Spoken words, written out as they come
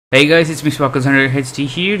Hey guys, it's me Sparkles100HD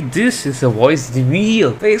here. This is a voice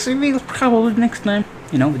reveal. Face reveal probably next time.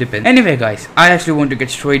 You know, it depends. Anyway guys, I actually want to get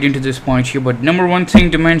straight into this point here, but number one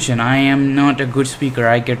thing to mention, I am not a good speaker.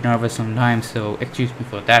 I get nervous sometimes, so excuse me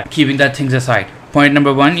for that. Keeping that things aside. Point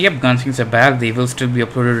number one, yep, Gunsings are back. They will still be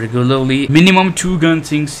uploaded regularly. Minimum 2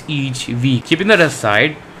 Gunsings each week. Keeping that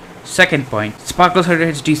aside, second point,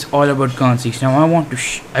 Sparkles100HD is all about Gunsings. Now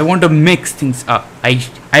I want to mix things up.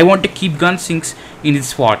 I want to keep Gunsings in its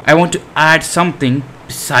spot. I want to add something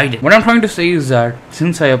beside it. What I'm trying to say is that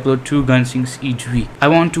since I upload 2 Gunsings each week, I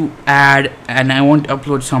want to add and I want to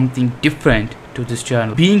upload something different to this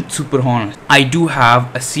channel. Being super honest, I do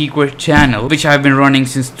have a secret channel which I've been running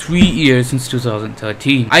since 3 years, since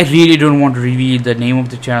 2013. I really don't want to reveal the name of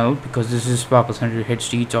the channel because this is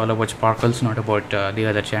Sparkles100HD. It's all about Sparkles, not about the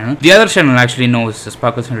other channel. The other channel actually knows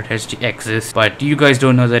Sparkles100HD exists, but you guys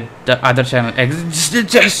don't know that the other channel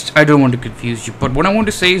exists. I don't want to confuse you, but what I want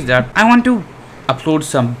to say is that I want to upload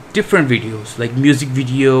some different videos, like music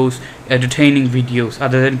videos, entertaining videos,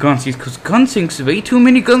 other than Gunsings, because Gunsings, way too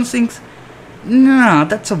many Gunsings. Nah,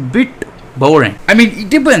 that's a bit boring. I mean,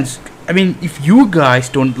 it depends. I mean, if you guys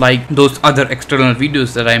don't like those other external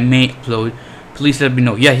videos that I may upload, please let me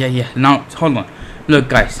know. Yeah. Now, hold on. Look,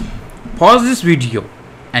 guys, pause this video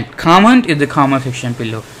and comment in the comment section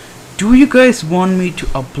below. Do you guys want me to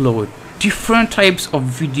upload different types of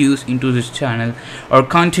videos into this channel or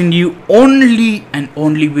continue only and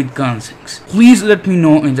only with Gunsings? Please let me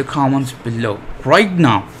know in the comments below. Right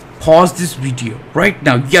now, pause this video. Right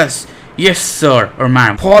now, yes sir or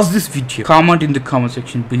ma'am, pause this video, comment in the comment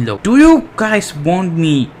section below. Do you guys want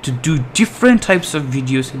me to do different types of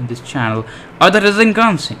videos in this channel other than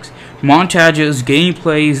Gunsings? Montages,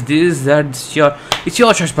 gameplays, this, that, it's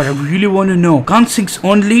your choice, but I really want to know. Gunsings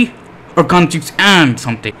only or Gunsings and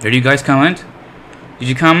something? Did you guys comment? Did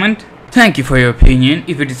you comment? Thank you for your opinion.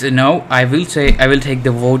 If it is a no, I will take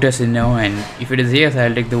the vote as a no, and if it is yes,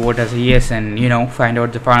 I'll take the vote as a yes, and you know, find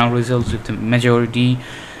out the final results. If the majority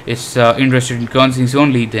is interested in Gunsings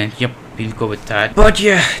only, then yep, we'll go with that. But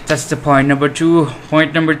yeah, that's the point number 2.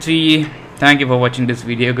 Point number 3, thank you for watching this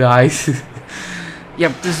video, guys.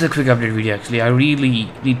 Yep, this is a quick update video. Actually, I really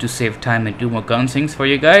need to save time and do more Gunsings for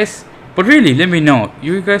you guys. But really, let me know,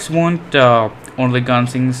 you guys want only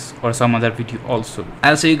Gunsings or some other video also.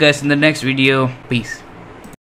 I'll see you guys in the next video. Peace.